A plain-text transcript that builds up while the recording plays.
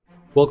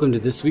Welcome to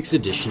this week's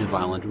edition of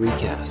Island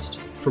Recast.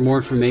 For more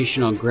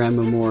information on Grand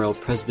Memorial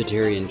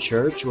Presbyterian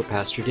Church or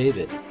Pastor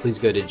David, please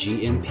go to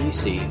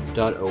gmpc.org.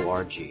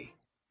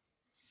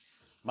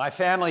 My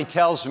family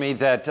tells me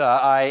that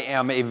I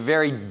am a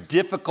very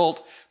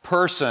difficult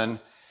person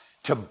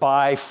to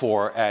buy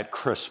for at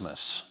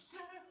Christmas.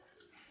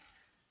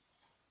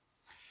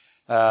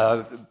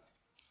 And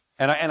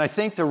I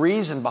think the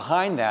reason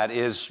behind that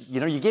is,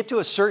 you get to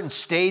a certain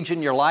stage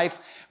in your life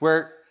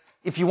where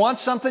if you want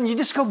something, you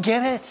just go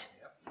get it.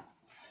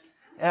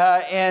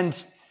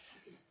 And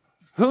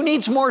who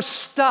needs more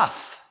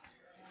stuff?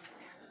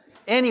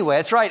 Anyway,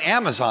 that's right,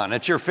 Amazon,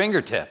 at your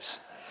fingertips.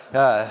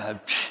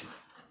 And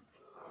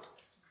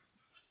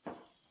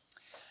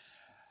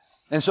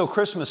so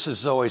Christmas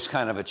is always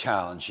kind of a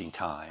challenging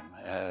time.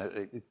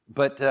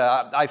 But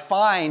I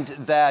find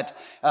that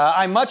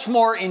I much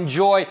more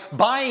enjoy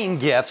buying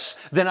gifts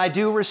than I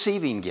do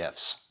receiving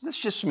gifts. That's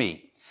just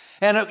me.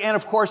 And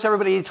of course,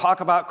 everybody talk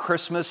about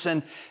Christmas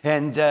and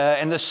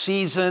the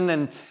season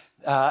and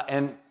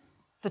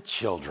the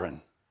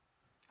children.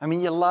 I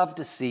mean, you love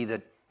to see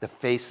the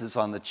faces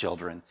on the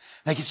children.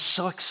 They get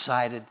so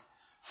excited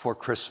for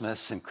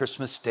Christmas and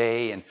Christmas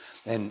Day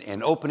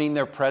and opening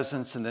their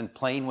presents and then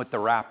playing with the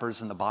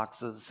wrappers and the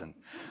boxes and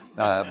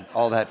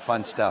all that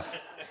fun stuff.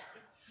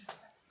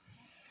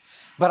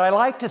 But I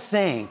like to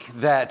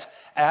think that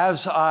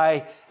as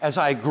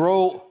I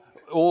grow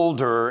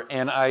older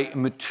and I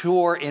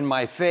mature in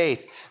my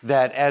faith,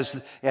 that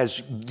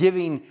as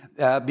giving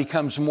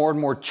becomes more and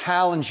more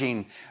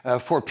challenging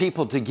for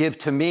people to give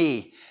to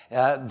me,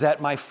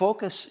 that my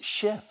focus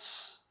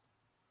shifts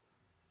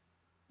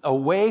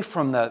away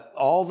from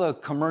all the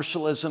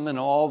commercialism and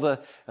all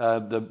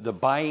the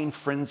buying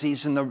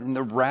frenzies and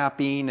the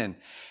wrapping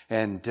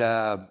and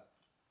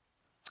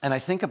I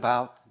think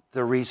about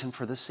the reason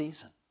for the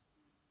season,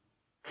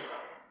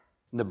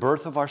 the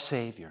birth of our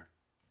Savior,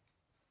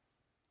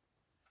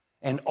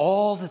 and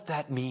all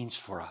that means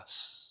for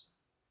us.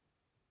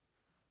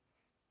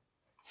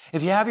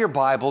 If you have your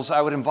Bibles,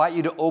 I would invite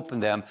you to open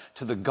them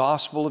to the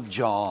Gospel of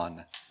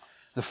John,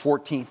 the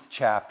 14th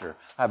chapter.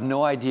 I have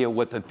no idea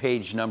what the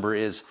page number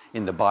is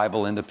in the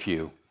Bible in the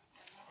pew.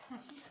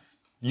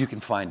 You can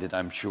find it,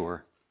 I'm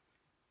sure.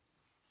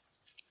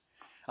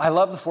 I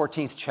love the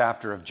 14th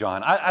chapter of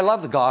John. I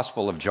love the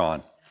Gospel of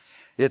John.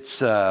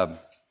 It's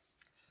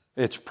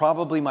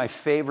probably my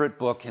favorite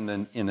book in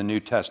the New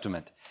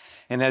Testament.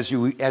 And as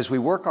we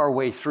work our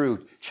way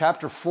through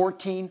chapter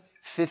 14,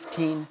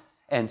 15,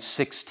 and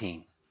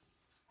 16,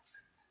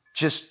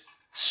 just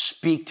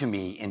speak to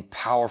me in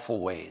powerful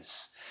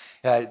ways.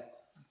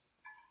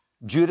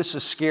 Judas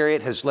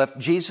Iscariot has left.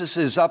 Jesus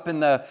is up in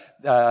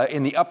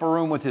the upper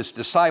room with his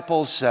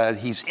disciples.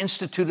 He's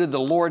instituted the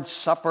Lord's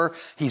Supper.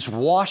 He's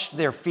washed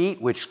their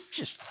feet, which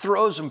just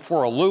throws him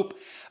for a loop.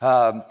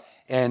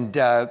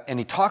 And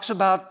he talks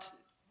about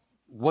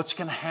what's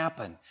going to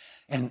happen.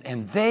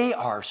 And they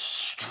are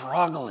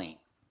struggling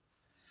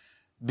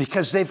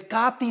because they've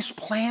got these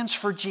plans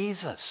for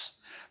Jesus.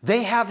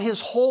 They have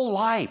his whole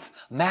life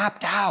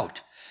mapped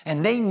out.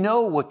 And they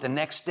know what the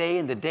next day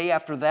and the day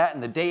after that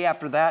and the day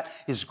after that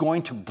is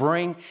going to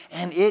bring.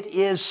 And it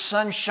is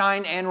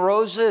sunshine and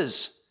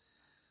roses.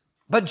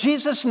 But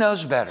Jesus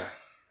knows better.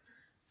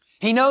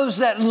 He knows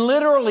that in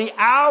literally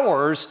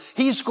hours,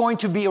 he's going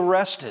to be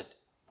arrested.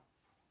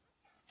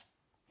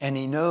 And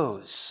he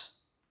knows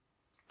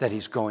that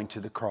he's going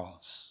to the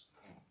cross.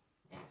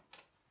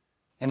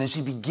 And as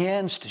he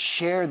begins to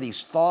share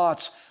these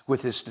thoughts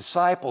with his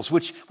disciples,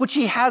 which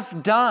he has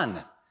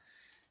done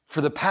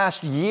for the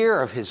past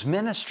year of his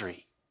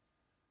ministry,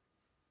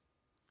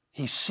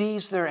 he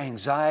sees their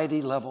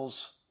anxiety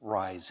levels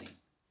rising.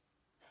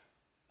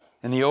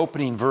 In the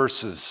opening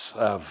verses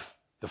of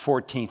the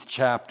 14th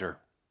chapter,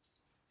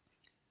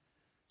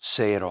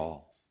 say it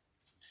all.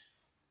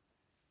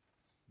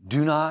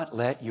 Do not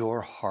let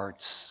your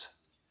hearts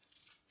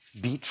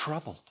be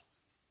troubled.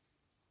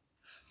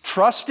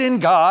 Trust in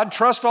God,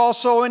 trust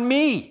also in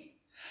me.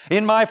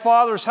 In my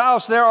Father's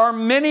house there are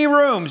many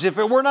rooms. If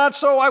it were not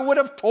so, I would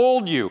have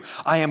told you.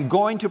 I am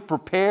going to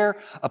prepare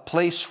a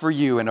place for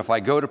you. And if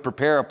I go to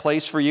prepare a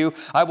place for you,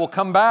 I will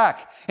come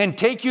back and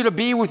take you to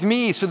be with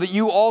me so that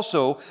you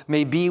also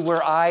may be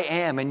where I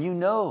am. And you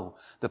know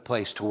the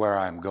place to where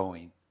I'm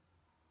going.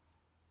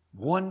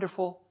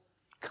 Wonderful,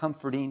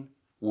 comforting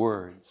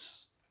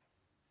words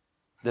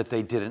that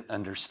they didn't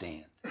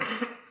understand.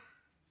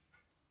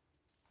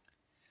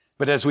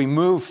 But as we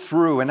move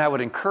through, and I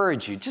would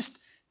encourage you, just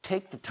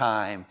take the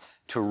time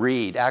to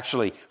read.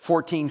 Actually,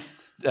 14,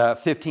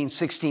 15,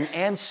 16,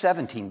 and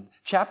 17.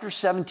 Chapter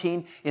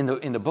 17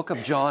 in the book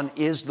of John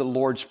is the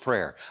Lord's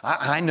Prayer.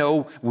 I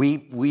know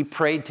we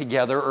prayed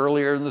together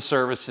earlier in the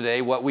service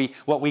today what we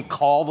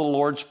call the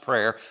Lord's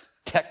Prayer.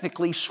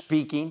 Technically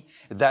speaking,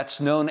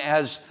 that's known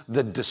as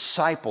the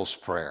disciples'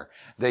 prayer.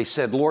 They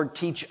said, Lord,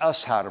 teach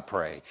us how to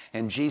pray.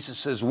 And Jesus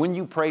says, when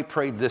you pray,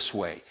 pray this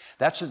way.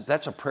 That's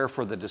a prayer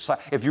for the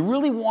disciples. If you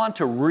really want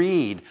to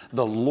read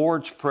the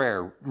Lord's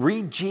Prayer,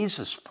 read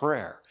Jesus'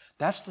 prayer.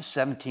 That's the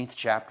 17th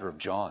chapter of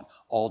John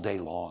all day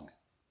long.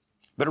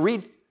 But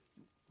read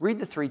Read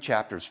the 3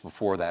 chapters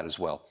before that as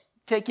well.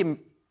 Take him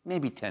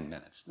maybe 10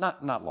 minutes,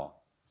 not long.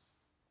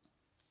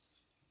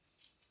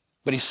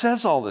 But he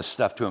says all this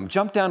stuff to him.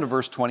 Jump down to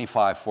verse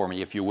 25 for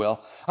me, if you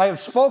will. I've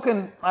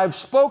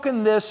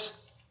spoken this,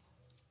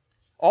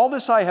 all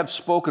this I have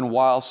spoken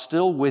while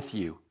still with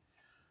you.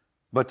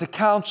 But the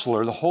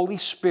Counselor, the Holy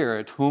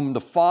Spirit, whom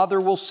the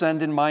Father will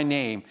send in my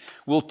name,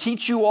 will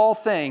teach you all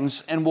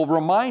things and will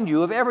remind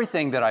you of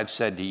everything that I've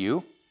said to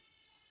you.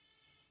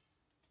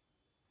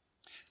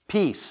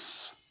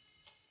 Peace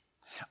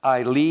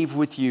I leave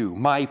with you.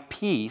 My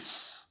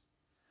peace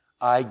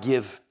I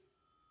give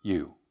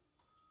you.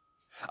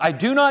 I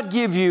do not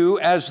give you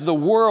as the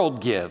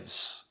world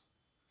gives.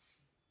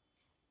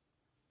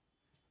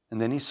 And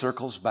then he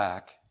circles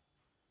back.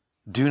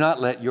 Do not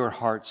let your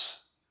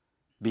hearts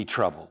be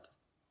troubled,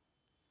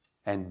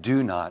 and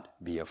do not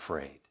be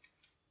afraid.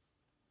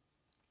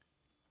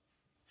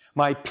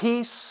 My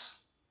peace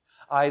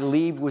I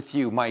leave with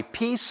you. My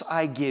peace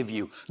I give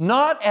you,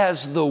 not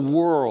as the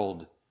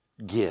world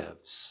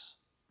gives.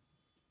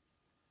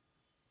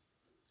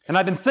 And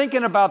I've been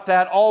thinking about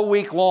that all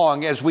week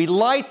long as we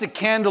light the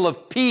candle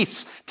of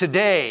peace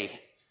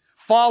today,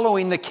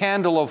 following the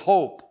candle of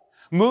hope,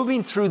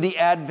 moving through the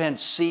Advent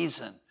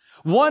season,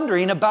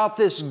 wondering about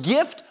this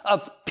gift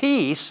of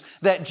peace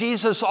that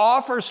Jesus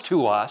offers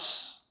to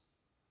us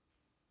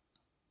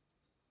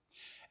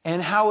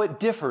and how it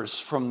differs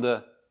from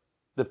the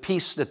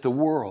peace that the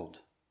world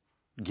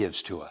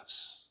gives to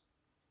us.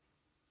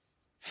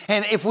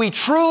 And if we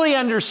truly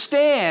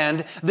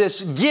understand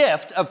this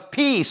gift of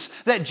peace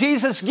that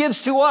Jesus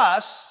gives to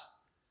us,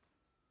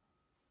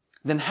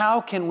 then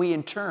how can we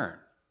in turn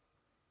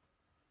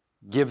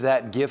give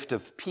that gift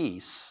of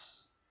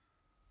peace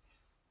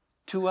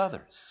to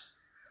others?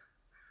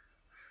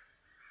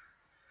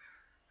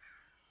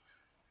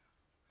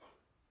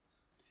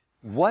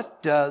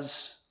 What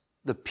does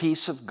the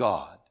peace of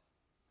God,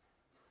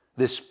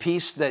 this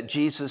peace that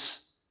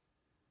Jesus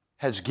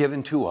has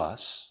given to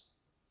us,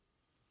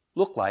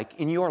 look like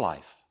in your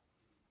life?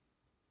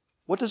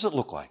 What does it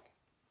look like?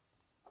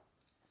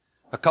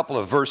 A couple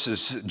of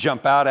verses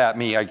jump out at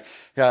me.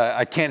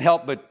 I can't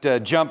help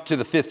but jump to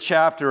the 5th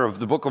chapter of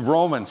the book of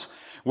Romans,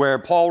 where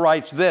Paul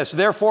writes this: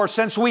 Therefore,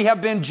 since we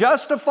have been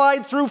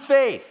justified through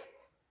faith,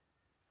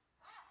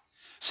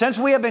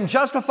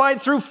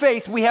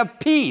 we have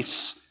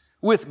peace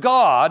with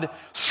God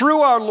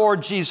through our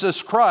Lord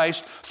Jesus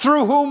Christ,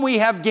 through whom we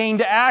have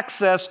gained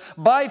access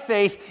by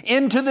faith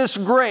into this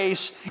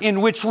grace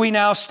in which we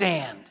now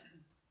stand.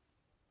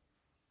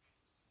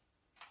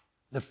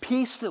 The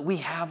peace that we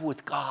have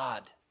with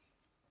God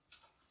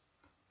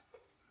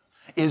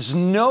is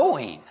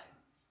knowing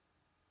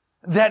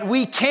that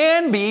we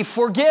can be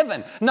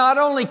forgiven. Not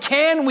only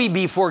can we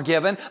be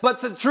forgiven,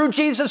 but that through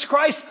Jesus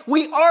Christ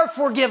we are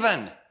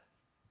forgiven.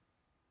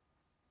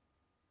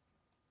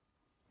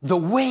 The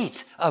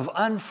weight of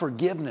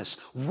unforgiveness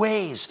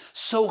weighs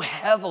so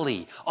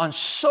heavily on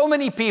so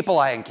many people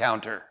I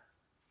encounter.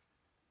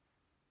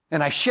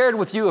 And I shared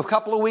with you a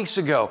couple of weeks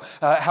ago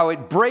how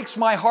it breaks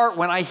my heart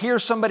when I hear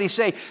somebody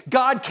say,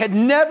 God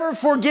can never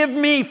forgive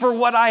me for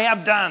what I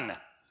have done.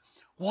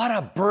 What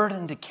a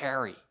burden to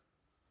carry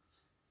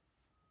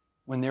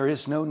when there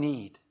is no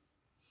need.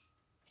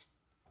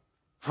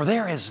 For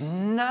there is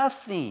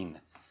nothing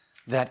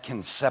that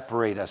can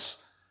separate us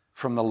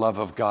from the love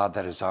of God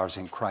that is ours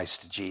in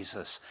Christ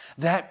Jesus.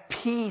 That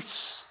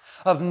peace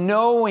of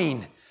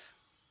knowing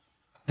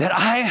that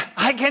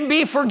I can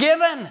be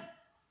forgiven.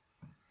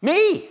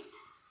 Me.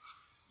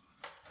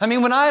 I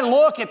mean, when I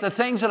look at the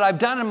things that I've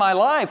done in my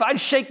life, I'd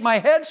shake my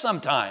head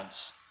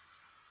sometimes.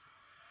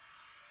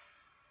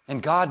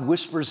 And God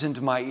whispers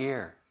into my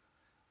ear,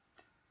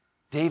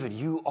 David,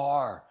 you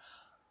are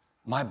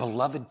my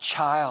beloved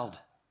child,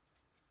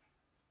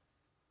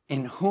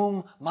 in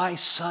whom my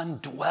Son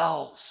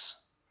dwells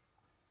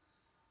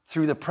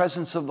through the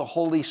presence of the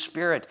Holy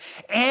Spirit,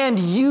 and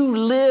you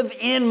live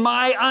in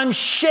my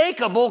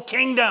unshakable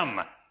kingdom.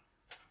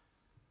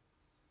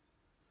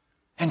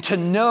 And to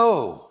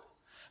know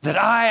that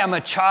I am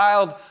a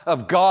child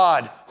of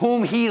God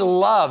whom He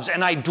loves,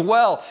 and I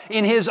dwell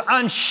in His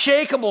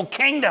unshakable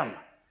kingdom,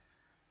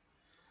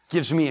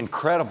 gives me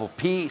incredible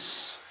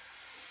peace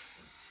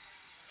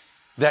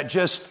that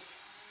just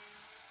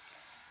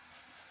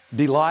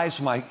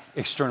belies my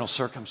external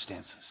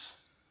circumstances.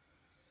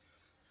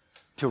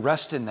 To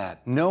rest in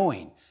that,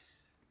 knowing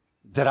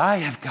that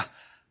I've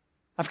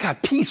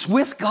got peace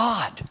with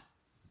God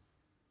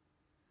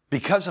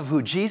because of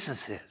who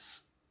Jesus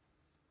is,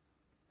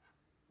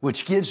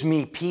 which gives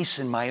me peace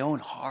in my own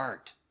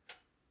heart.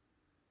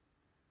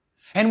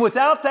 And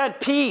without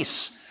that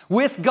peace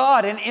with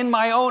God and in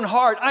my own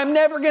heart, I'm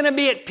never going to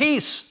be at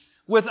peace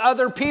with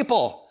other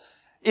people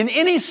in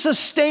any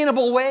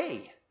sustainable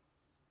way.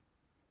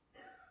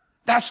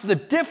 That's the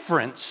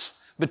difference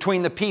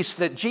between the peace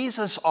that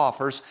Jesus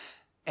offers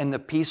and the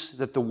peace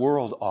that the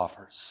world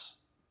offers.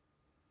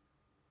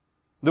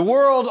 The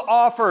world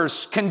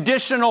offers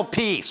conditional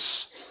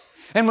peace.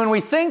 And when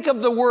we think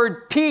of the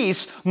word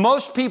peace,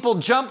 most people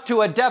jump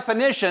to a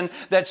definition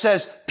that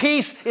says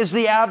peace is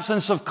the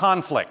absence of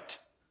conflict.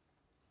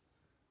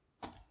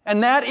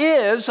 And that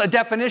is a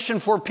definition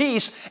for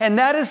peace, and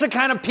that is the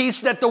kind of peace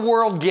that the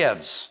world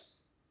gives.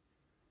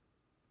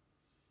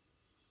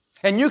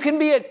 And you can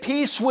be at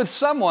peace with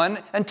someone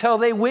until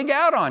they wig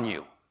out on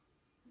you.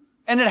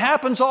 And it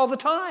happens all the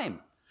time.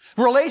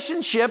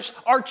 Relationships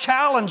are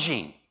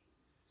challenging.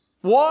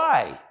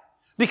 Why?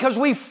 Because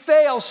we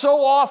fail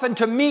so often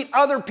to meet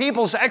other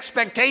people's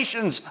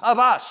expectations of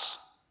us.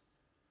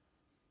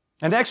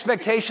 And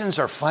expectations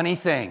are funny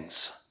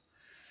things.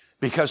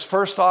 Because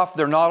first off,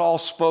 they're not all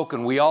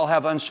spoken. We all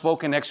have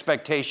unspoken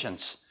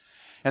expectations.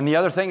 And the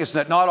other thing is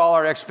that not all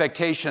our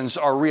expectations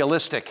are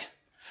realistic.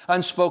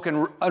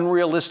 Unspoken,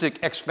 unrealistic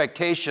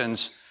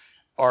expectations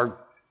are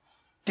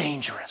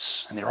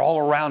dangerous. And they're all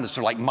around us.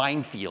 They're like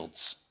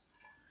minefields.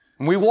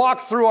 And we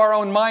walk through our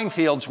own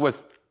minefields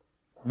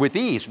with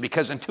ease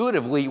because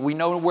intuitively we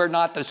know where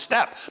not to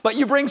step. But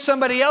you bring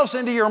somebody else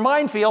into your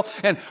minefield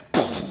and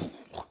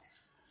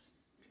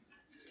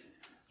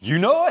you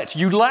know it.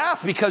 You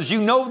laugh because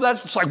you know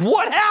it's like,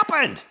 what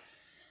happened?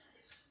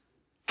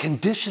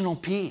 Conditional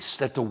peace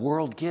that the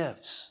world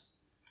gives.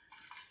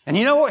 And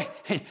you know what?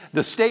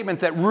 The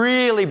statement that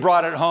really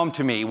brought it home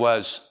to me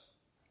was,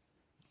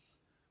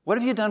 what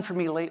have you done for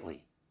me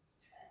lately?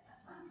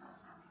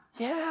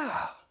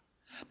 Yeah,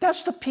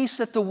 that's the peace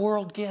that the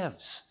world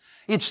gives.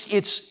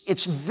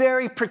 It's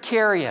very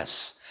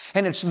precarious.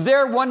 And it's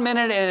there one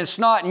minute and it's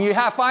not. And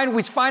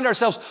we find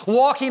ourselves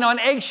walking on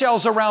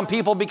eggshells around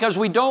people because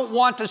we don't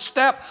want to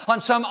step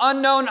on some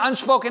unknown,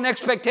 unspoken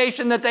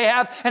expectation that they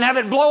have and have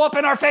it blow up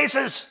in our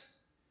faces.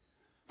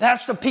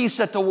 That's the peace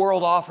that the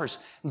world offers.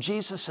 And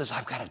Jesus says,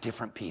 I've got a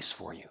different peace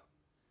for you.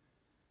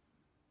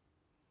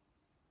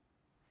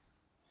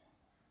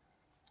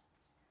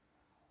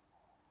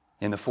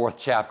 In the 4th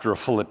chapter of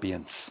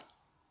Philippians,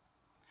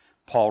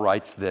 Paul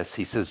writes this.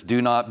 He says,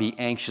 do not be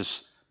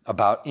anxious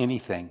about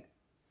anything,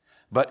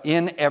 but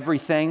in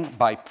everything,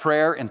 by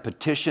prayer and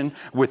petition,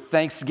 with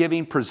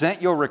thanksgiving,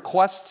 present your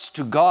requests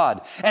to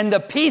God. And the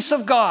peace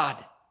of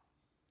God,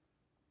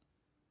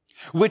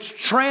 which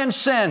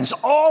transcends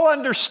all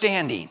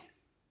understanding,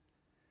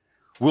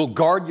 will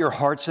guard your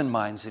hearts and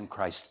minds in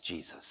Christ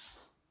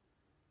Jesus.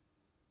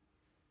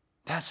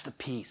 That's the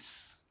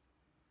peace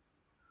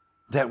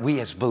that we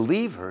as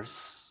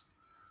believers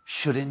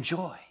should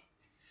enjoy.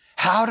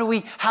 How do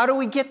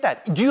we get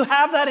that? Do you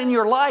have that in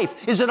your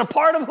life? Is it a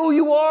part of who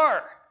you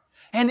are?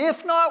 And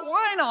if not,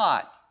 why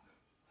not?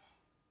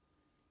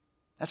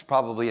 That's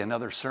probably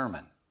another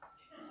sermon.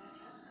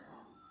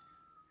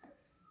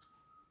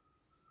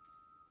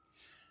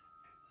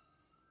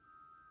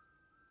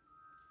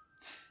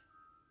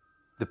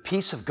 The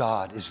peace of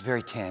God is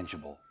very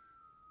tangible.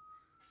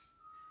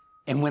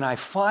 And when I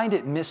find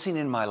it missing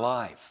in my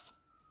life,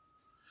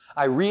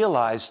 I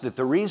realize that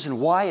the reason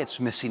why it's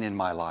missing in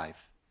my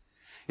life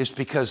is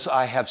because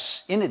I have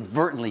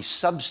inadvertently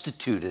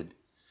substituted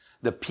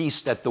the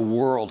peace that the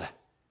world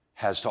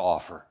has to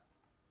offer.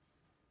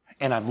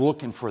 And I'm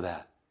looking for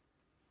that,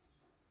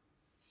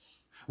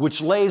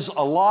 which lays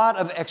a lot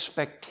of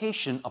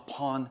expectation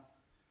upon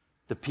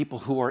the people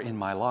who are in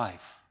my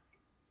life.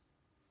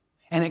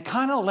 And it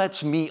kind of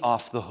lets me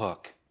off the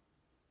hook.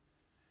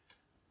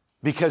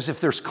 Because if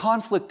there's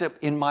conflict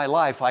in my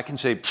life, I can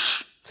say,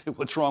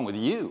 what's wrong with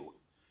you?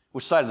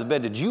 Which side of the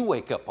bed did you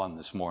wake up on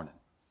this morning?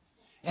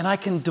 And I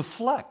can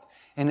deflect,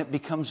 and it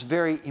becomes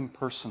very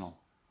impersonal.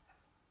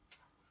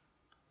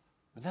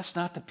 But that's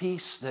not the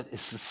peace that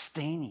is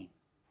sustaining.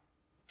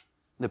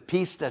 The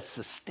peace that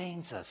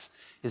sustains us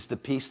is the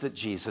peace that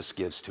Jesus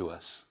gives to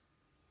us.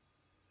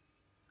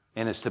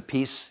 And it's the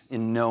peace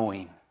in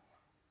knowing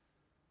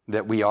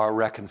that we are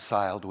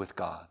reconciled with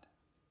God.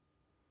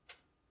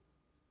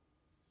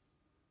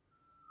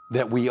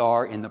 That we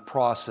are in the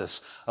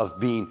process of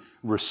being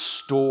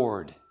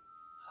restored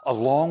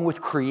along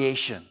with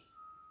creation,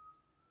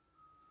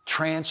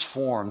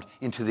 transformed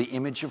into the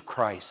image of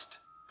Christ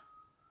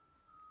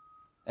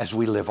as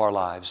we live our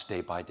lives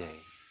day by day.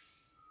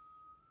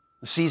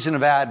 The season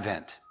of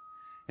Advent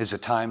is a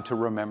time to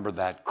remember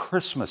that.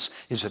 Christmas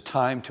is a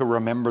time to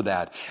remember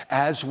that.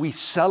 As we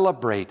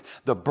celebrate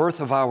the birth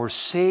of our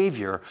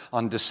Savior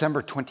on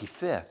December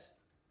 25th,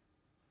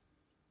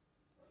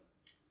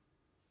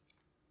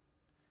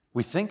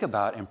 we think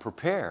about and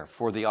prepare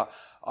for the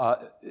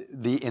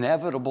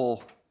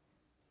inevitable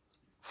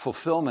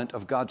fulfillment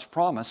of God's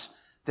promise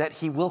that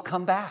He will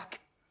come back.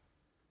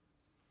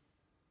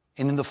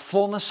 And in the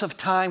fullness of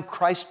time,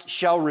 Christ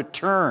shall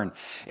return,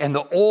 and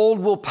the old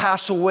will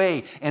pass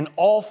away, and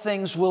all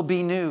things will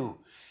be new.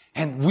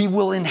 And we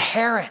will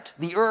inherit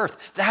the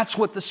earth. That's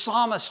what the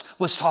psalmist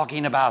was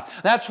talking about.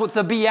 That's what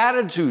the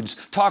Beatitudes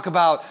talk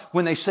about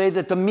when they say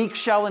that the meek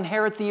shall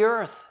inherit the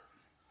earth.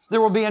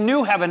 There will be a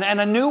new heaven and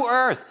a new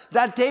earth.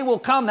 That day will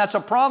come. That's a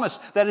promise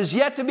that is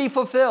yet to be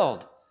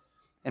fulfilled.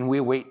 And we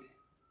wait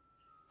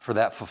for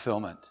that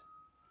fulfillment.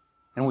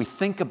 And we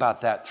think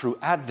about that through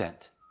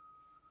Advent,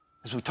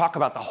 as we talk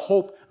about the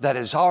hope that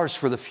is ours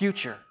for the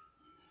future.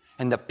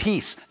 and the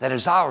peace that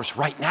is ours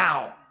right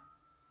now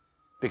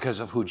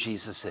because of who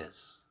Jesus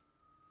is.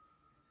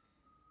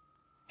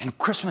 And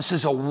Christmas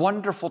is a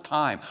wonderful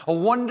time, a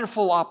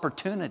wonderful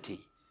opportunity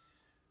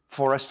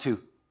for us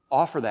to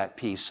offer that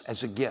peace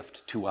as a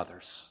gift to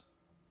others.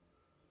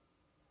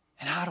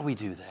 And how do we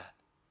do that?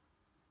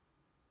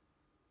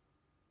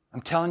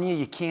 I'm telling you,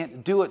 you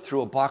can't do it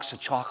through a box of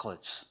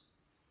chocolates,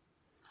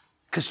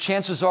 because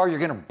chances are you're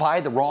going to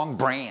buy the wrong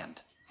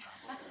brand.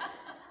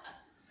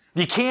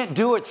 You can't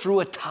do it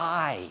through a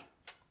tie.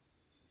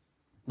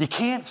 You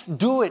can't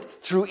do it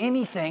through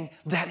anything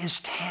that is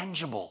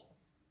tangible.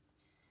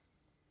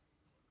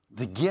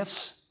 The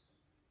gifts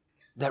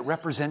that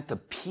represent the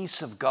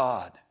peace of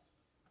God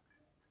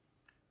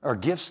are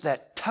gifts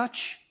that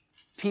touch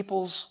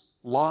people's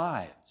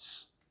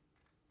lives.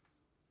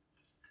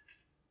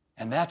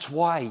 And that's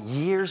why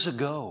years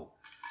ago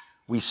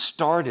we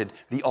started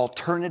the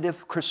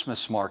alternative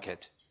Christmas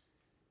market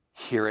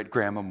here at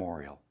Graham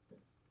Memorial.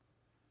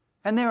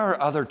 And there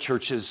are other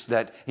churches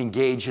that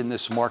engage in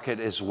this market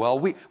as well.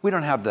 We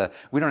don't have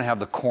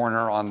the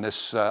corner on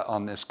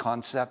this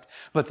concept,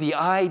 but the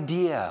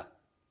idea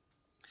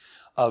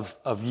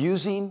of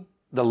using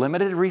the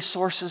limited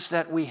resources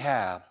that we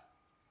have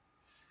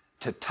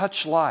to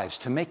touch lives,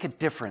 to make a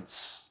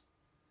difference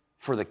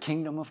for the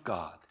kingdom of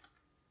God,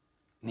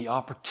 and the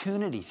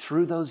opportunity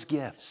through those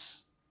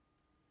gifts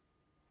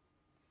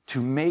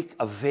to make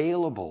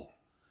available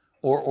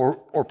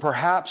or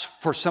perhaps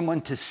for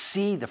someone to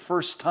see the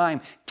first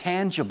time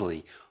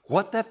tangibly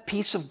what that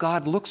peace of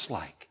God looks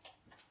like.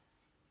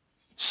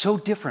 So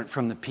different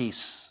from the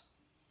peace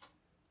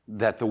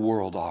that the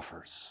world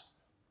offers.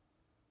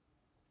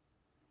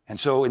 And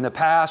so in the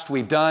past,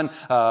 we've done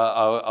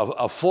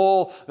a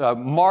full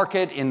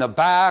market in the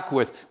back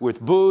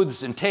with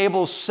booths and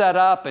tables set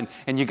up,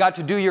 and you got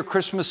to do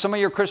some of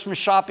your Christmas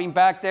shopping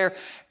back there.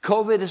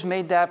 COVID has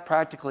made that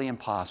practically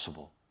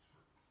impossible.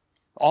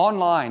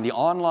 The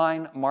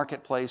online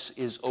marketplace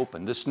is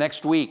open. This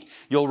next week,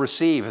 you'll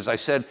receive, as I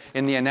said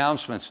in the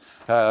announcements,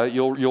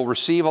 you'll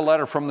receive a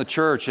letter from the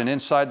church, and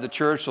inside the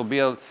church,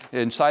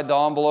 inside the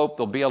envelope,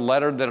 there'll be a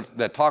letter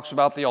that talks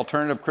about the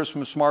alternative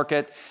Christmas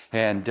market.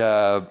 And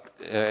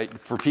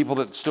for people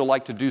that still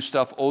like to do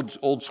stuff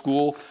old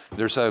school,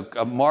 there's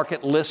a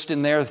market list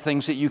in there,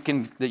 things that you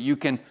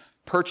can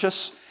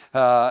purchase,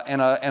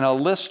 and a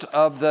list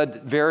of the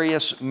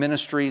various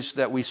ministries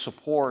that we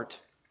support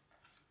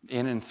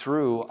in and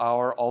through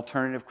our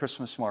alternative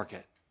Christmas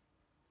market.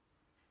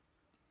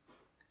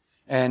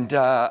 And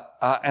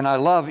I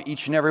love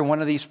each and every one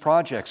of these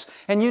projects.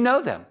 And you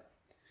know them.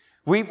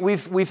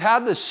 We've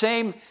had the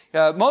same,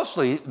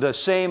 mostly the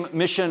same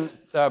mission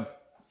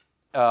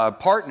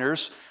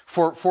partners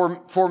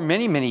for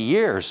many, many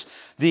years.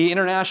 The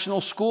International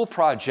School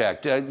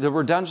Project, the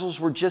Redunzels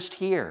were just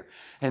here.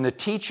 And the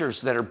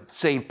teachers that are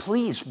saying,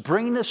 please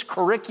bring this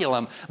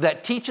curriculum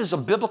that teaches a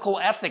biblical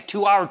ethic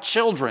to our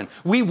children.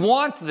 We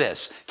want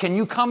this. Can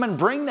you come and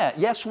bring that?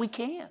 Yes, we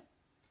can.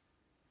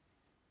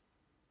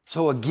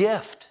 So a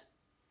gift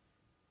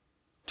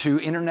to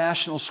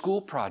International School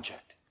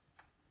Project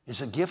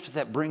is a gift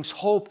that brings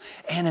hope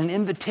and an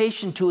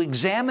invitation to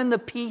examine the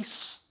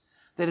peace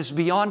that is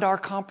beyond our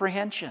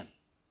comprehension.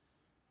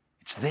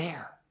 It's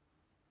there.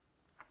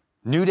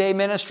 New Day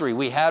Ministry,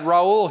 we had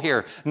Raul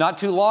here not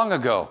too long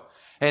ago.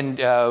 And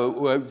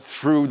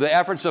through the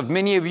efforts of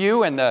many of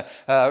you and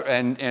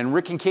and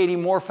Rick and Katie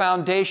Moore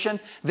Foundation,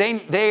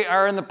 they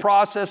are in the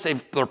process.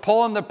 They're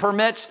pulling the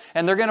permits,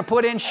 and they're going to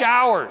put in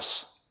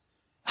showers.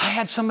 I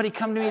had somebody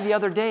come to me the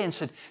other day and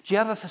said, "Do you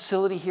have a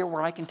facility here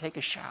where I can take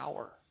a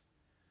shower?"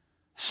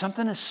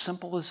 Something as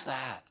simple as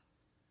that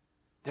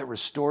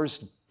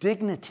restores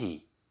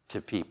dignity to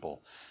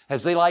people.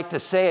 As they like to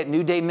say at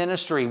New Day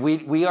Ministry,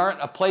 we aren't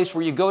a place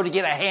where you go to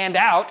get a hand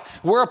out.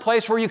 We're a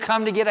place where you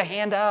come to get a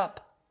hand up.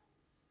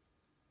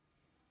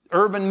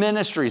 Urban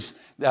Ministries,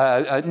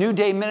 New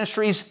Day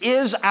Ministries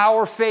is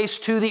our face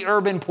to the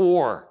urban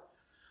poor.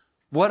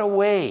 What a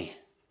way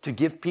to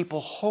give people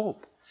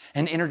hope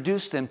and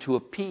introduce them to a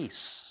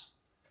peace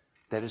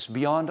that is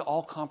beyond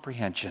all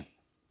comprehension.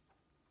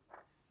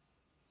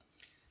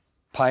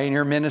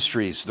 Pioneer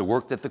Ministries, the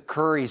work that the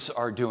Currys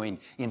are doing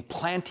in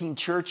planting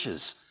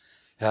churches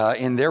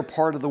in their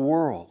part of the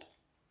world.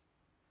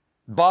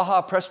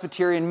 Baja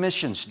Presbyterian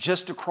Missions,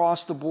 just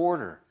across the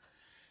border.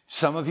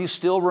 Some of you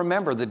still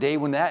remember the day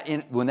when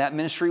that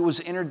ministry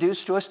was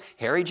introduced to us.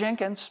 Harry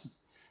Jenkins.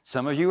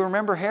 Some of you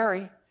remember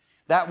Harry.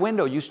 That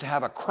window used to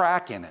have a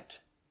crack in it.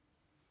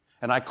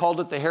 And I called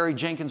it the Harry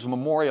Jenkins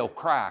Memorial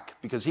Crack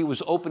because he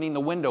was opening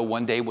the window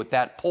one day with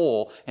that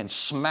pole and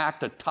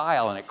smacked a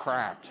tile and it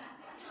cracked.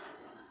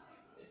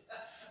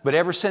 But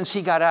ever since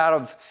he got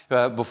out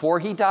of, before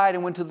he died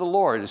and went to the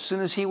Lord, as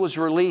soon as he was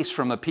released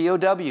from a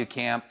POW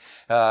camp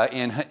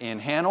in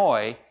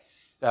Hanoi,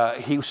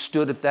 he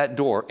stood at that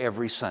door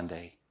every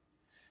Sunday.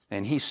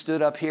 And he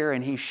stood up here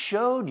and he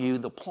showed you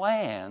the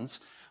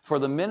plans for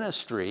the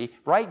ministry,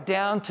 right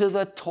down to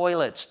the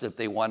toilets that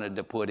they wanted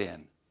to put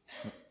in.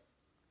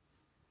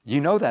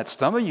 You know that,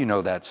 some of you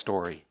know that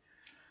story.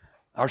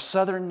 Our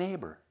southern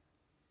neighbor.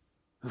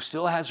 who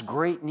still has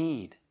great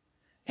need.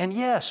 And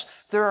yes,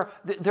 there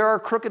are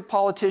crooked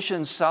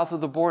politicians south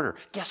of the border.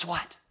 Guess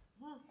what?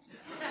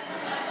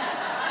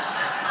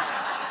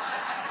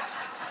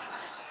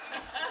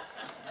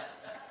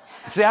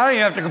 See, I don't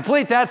even have to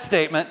complete that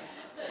statement.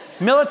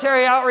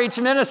 Military outreach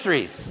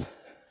ministries.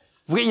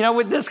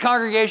 This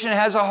congregation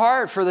has a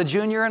heart for the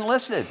junior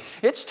enlisted.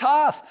 It's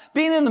tough.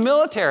 Being in the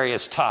military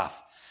is tough.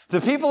 The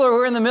people who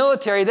are in the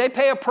military, they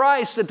pay a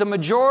price that the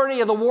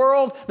majority of the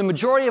world, the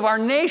majority of our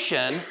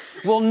nation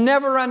will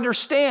never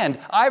understand.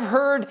 I've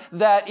heard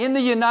that in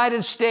the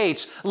United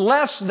States,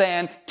 less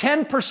than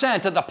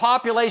 10% of the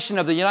population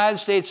of the United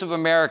States of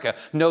America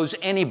knows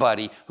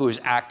anybody who is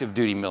active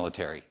duty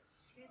military.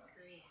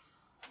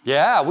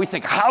 Yeah, we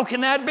think, how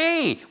can that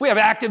be? We have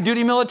active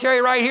duty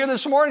military right here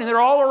this morning. They're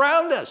all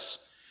around us.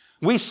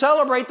 We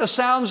celebrate the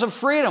sounds of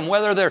freedom,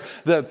 whether they're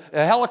the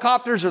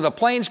helicopters or the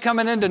planes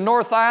coming into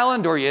North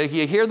Island, or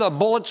you hear the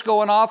bullets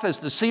going off as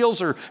the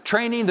SEALs are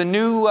training the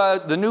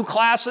new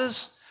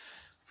classes.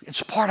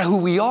 It's part of who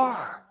we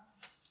are.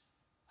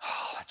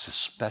 Oh, it's a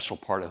special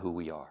part of who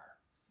we are.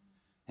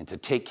 And to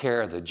take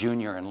care of the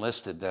junior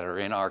enlisted that are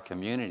in our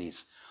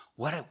communities,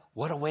 what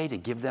a way to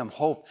give them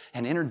hope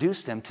and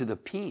introduce them to the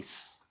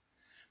peace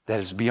that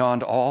is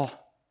beyond all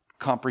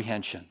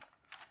comprehension.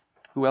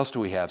 Who else do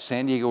we have?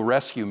 San Diego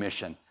Rescue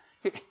Mission.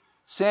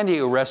 San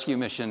Diego Rescue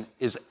Mission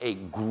is a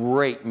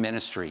great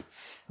ministry.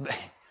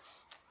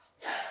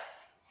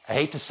 I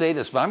hate to say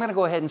this, but I'm going to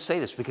go ahead and say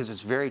this because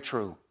it's very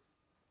true.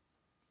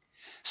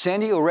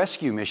 San Diego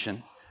Rescue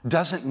Mission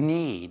doesn't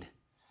need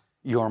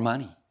your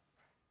money.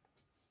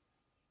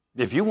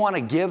 If you want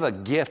to give a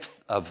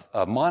gift,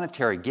 a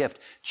monetary gift,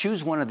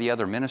 choose one of the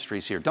other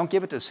ministries here. Don't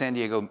give it to San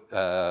Diego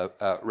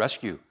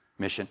Rescue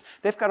Mission.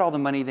 They've got all the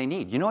money they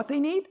need. You know what they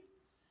need?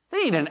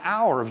 They need an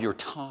hour of your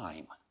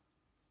time.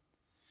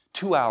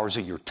 2 hours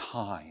of your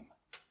time.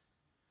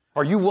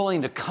 Are you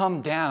willing to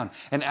come down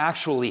and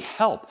actually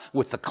help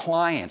with the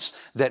clients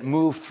that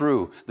move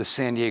through the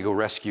San Diego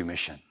Rescue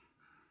Mission?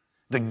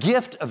 The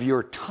gift of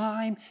your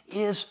time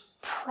is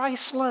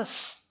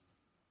priceless.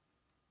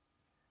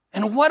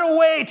 And what a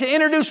way to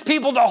introduce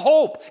people to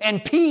hope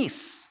and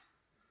peace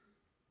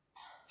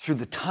through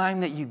the time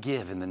that you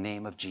give in the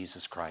name of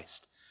Jesus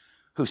Christ,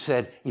 who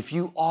said, if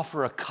you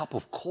offer a cup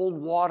of cold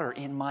water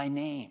in my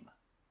name,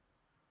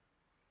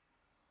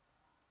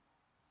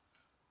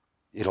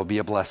 it'll be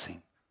a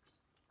blessing.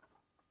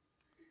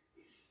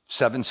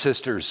 7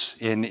 Sisters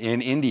in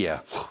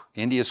India.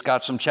 India's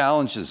got some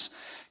challenges.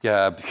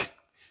 Do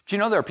you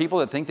know there are people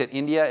that think that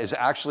India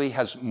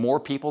has more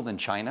people than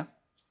China?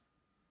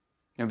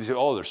 You know, they say,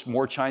 there's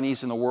more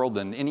Chinese in the world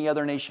than any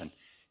other nation.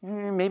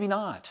 Maybe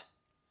not.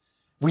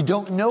 We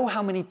don't know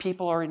how many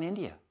people are in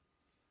India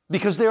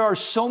because there are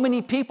so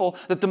many people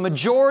that the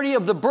majority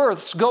of the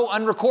births go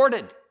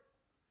unrecorded.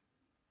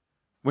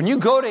 When you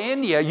go to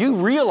India, you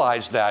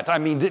realize that. I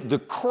mean, the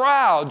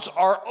crowds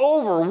are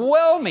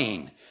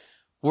overwhelming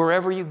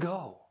wherever you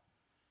go.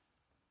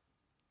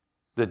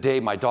 The day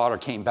my daughter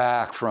came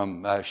back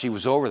from, she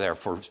was over there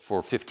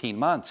for 15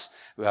 months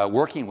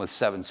working with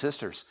 7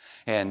 Sisters.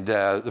 And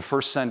the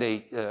first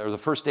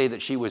day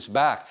that she was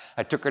back,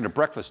 I took her to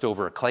breakfast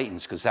over at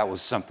Clayton's because that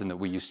was something that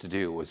we used to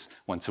do. It was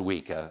once a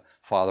week, a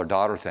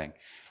father-daughter thing.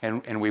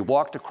 And we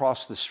walked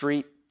across the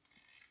street,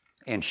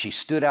 and she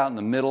stood out in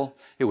the middle.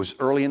 It was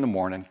early in the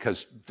morning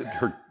because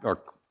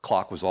our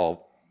clock was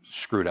all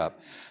screwed up.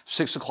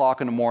 6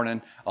 o'clock in the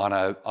morning on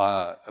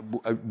a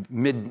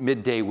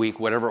midday week,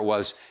 whatever it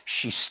was,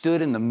 she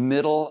stood in the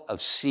middle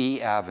of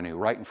C Avenue,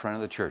 right in front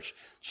of the church.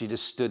 She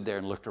just stood there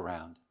and looked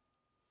around.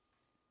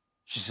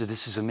 She said,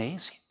 "This is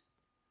amazing."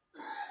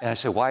 And I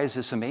said, "Why is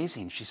this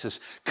amazing?" She says,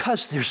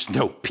 "'Cause there's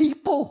no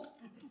people."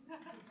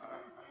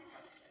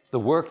 The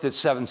work that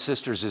 7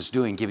 Sisters is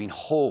doing, giving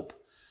hope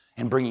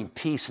and bringing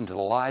peace into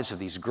the lives of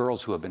these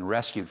girls who have been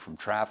rescued from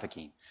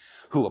trafficking,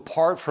 who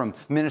apart from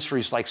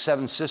ministries like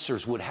 7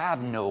 Sisters would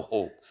have no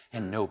hope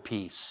and no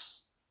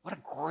peace. What a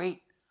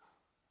great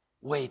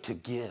way to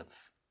give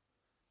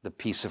the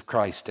peace of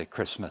Christ at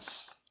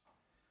Christmas.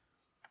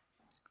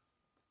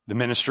 The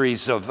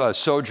ministries of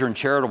Sojourn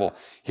Charitable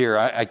here,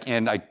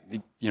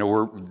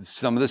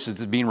 some of this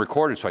is being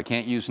recorded, so I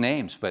can't use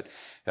names, but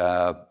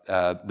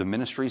the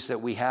ministries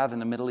that we have in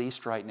the Middle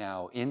East right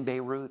now, in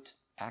Beirut,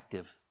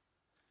 active.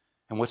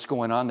 And what's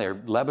going on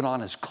there?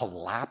 Lebanon is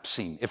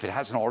collapsing, if it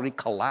hasn't already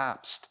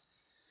collapsed.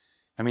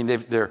 I mean,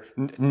 their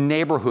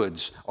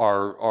neighborhoods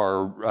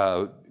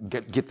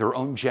get their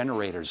own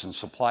generators and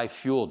supply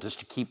fuel just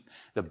to keep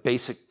the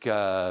basic,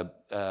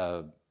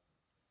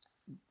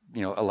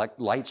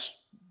 lights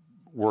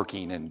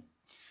working and,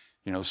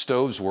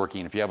 stoves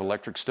working. If you have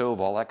electric stove,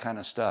 all that kind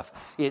of stuff.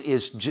 It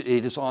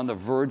is on the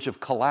verge of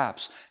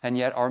collapse, and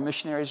yet our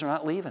missionaries are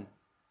not leaving.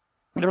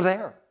 They're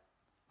there,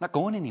 not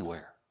going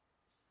anywhere.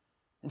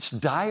 It's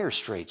dire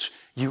straits.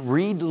 You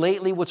read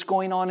lately what's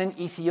going on in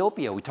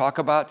Ethiopia. We talk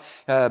about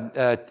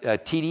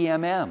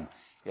TDMM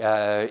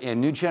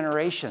and New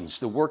Generations,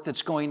 the work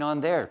that's going on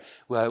there.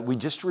 We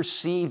just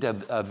received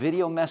a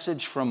video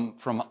message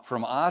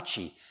from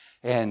Achi,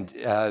 and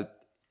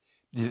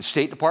The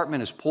State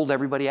Department has pulled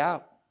everybody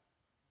out.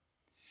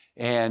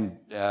 And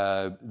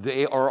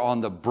they are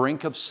on the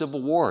brink of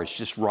civil war. It's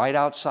just right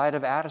outside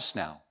of Addis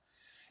now.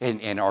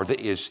 And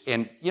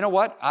you know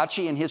what?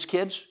 Achi and his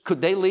kids,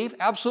 could they leave?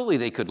 Absolutely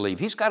they could leave.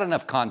 He's got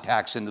enough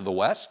contacts into the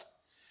West.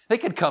 They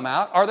could come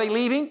out. Are they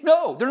leaving?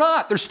 No, they're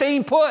not. They're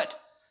staying put.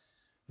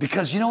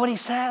 Because you know what he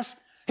says?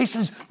 He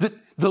says that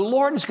the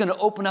Lord is going to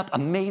open up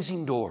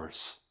amazing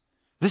doors.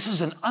 This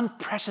is an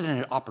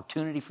unprecedented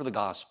opportunity for the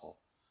gospel.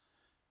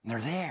 And they're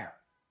there.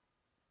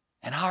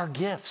 And our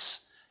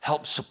gifts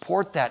help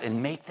support that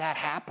and make that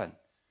happen.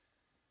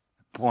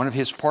 One of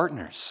his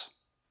partners,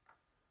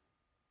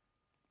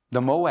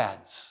 the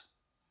Moads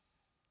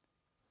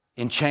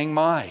in Chiang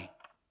Mai,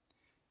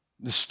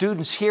 the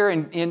students here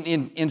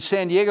in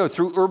San Diego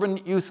through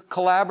Urban Youth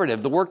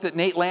Collaborative, the work that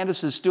Nate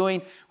Landis is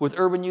doing with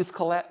Urban Youth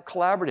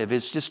Collaborative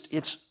is just,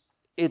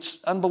 it's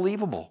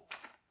unbelievable.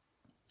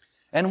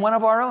 And one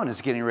of our own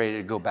is getting ready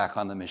to go back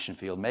on the mission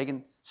field,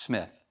 Megan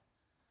Smith.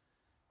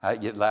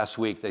 Last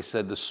week they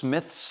said the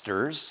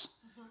Smithsters,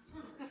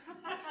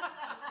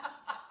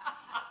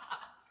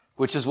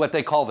 which is what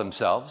they call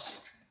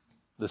themselves,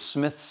 the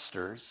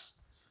Smithsters,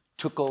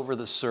 took over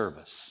the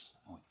service.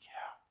 Oh,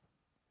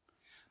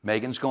 yeah.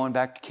 Megan's going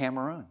back to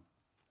Cameroon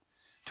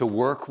to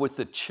work with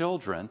the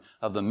children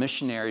of the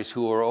missionaries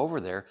who are over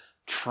there,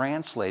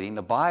 translating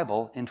the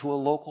Bible into a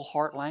local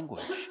heart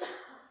language.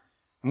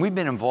 And we've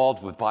been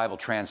involved with Bible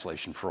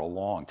translation for a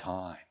long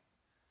time.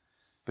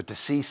 But to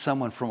see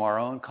someone from our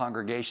own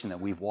congregation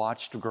that we've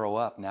watched grow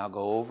up now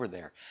go over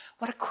there,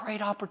 what a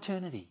great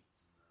opportunity.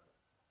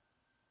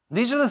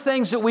 These are the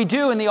things that we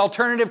do in the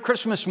alternative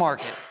Christmas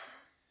market.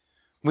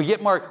 We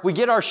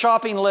get our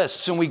shopping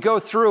lists and we go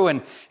through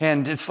and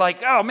it's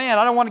like, oh man,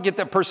 I don't want to get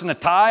that person a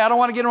tie. I don't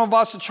want to get them a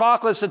box of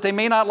chocolates that they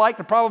may not like.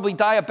 They're probably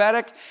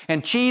diabetic.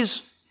 And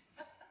cheese,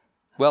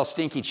 well,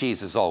 stinky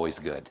cheese is always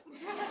good.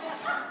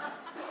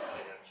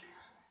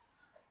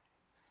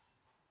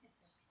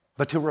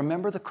 But to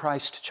remember the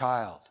Christ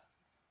child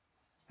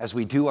as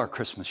we do our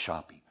Christmas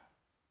shopping.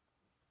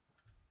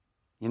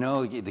 You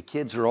know, the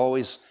kids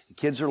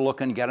are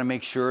looking, got to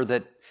make sure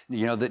that,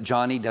 you know, that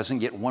Johnny doesn't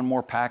get one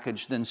more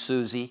package than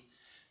Susie.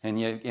 And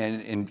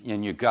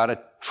you got to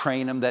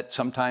train them that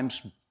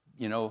sometimes,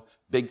 you know,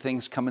 big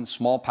things come in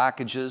small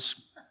packages.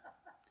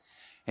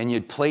 And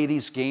you'd play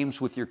these games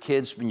with your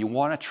kids and you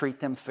want to treat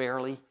them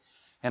fairly.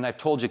 And I've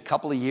told you a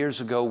couple of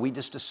years ago, we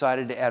just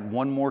decided to add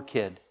one more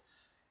kid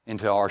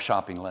into our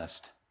shopping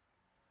list.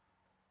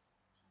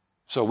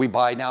 So we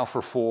buy now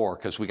for 4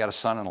 because we got a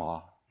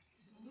son-in-law.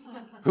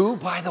 Who,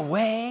 by the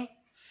way,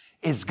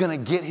 is going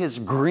to get his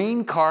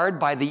green card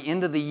by the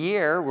end of the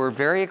year. We're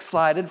very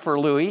excited for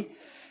Louis.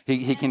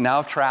 He can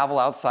now travel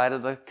outside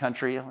of the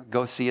country,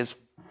 go see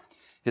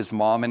his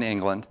mom in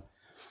England.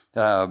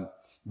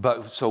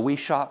 So we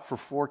shop for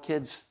 4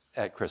 kids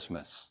at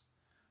Christmas.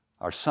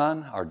 Our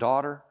son, our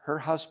daughter, her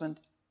husband,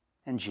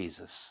 and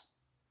Jesus.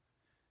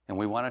 And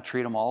we want to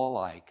treat them all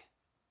alike.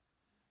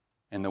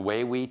 And the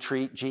way we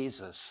treat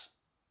Jesus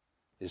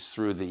is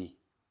through the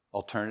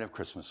alternative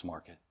Christmas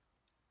market.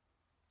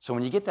 So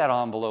when you get that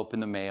envelope in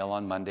the mail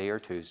on Monday or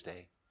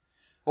Tuesday,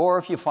 or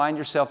if you find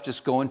yourself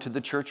just going to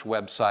the church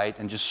website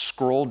and just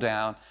scroll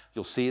down,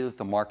 you'll see that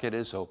the market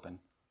is open.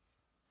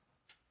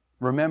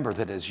 Remember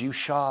that as you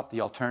shop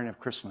the alternative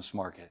Christmas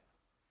market,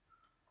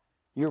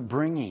 you're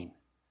bringing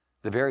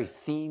the very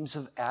themes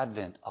of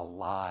Advent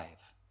alive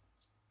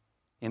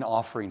in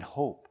offering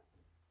hope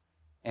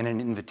and an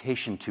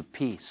invitation to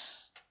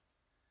peace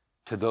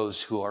to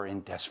those who are in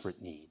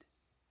desperate need.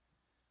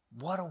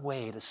 What a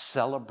way to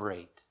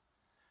celebrate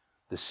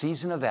the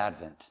season of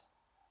Advent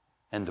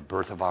and the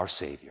birth of our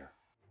Savior.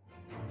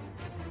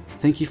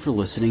 Thank you for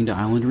listening to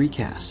Island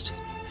Recast.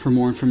 For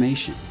more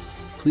information,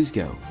 please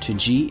go to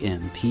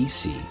gmpc.org.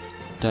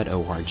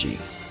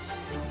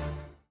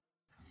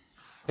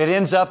 It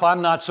ends up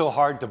I'm not so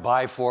hard to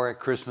buy for at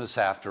Christmas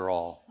after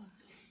all.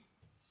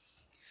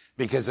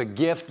 Because a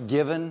gift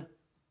given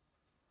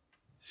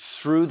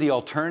through the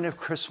alternative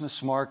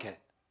Christmas market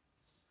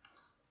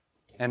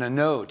and a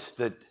note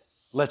that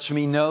lets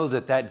me know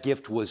that that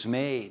gift was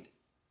made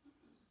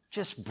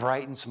just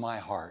brightens my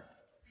heart.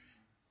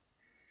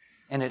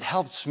 And it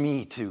helps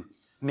me to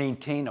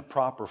maintain a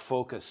proper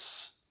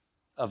focus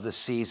of the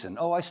season.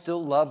 Oh, I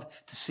still love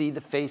to see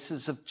the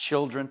faces of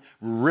children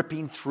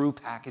ripping through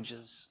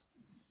packages.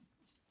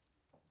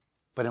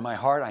 But in my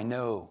heart, I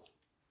know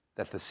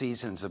that the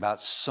season's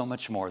about so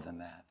much more than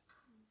that.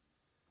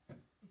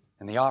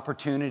 And the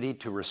opportunity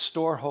to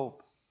restore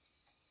hope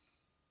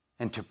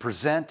and to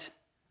present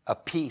a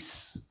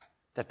peace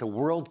that the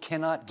world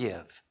cannot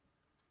give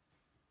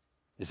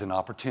is an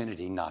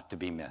opportunity not to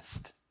be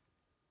missed.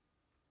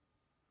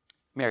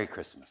 Merry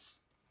Christmas.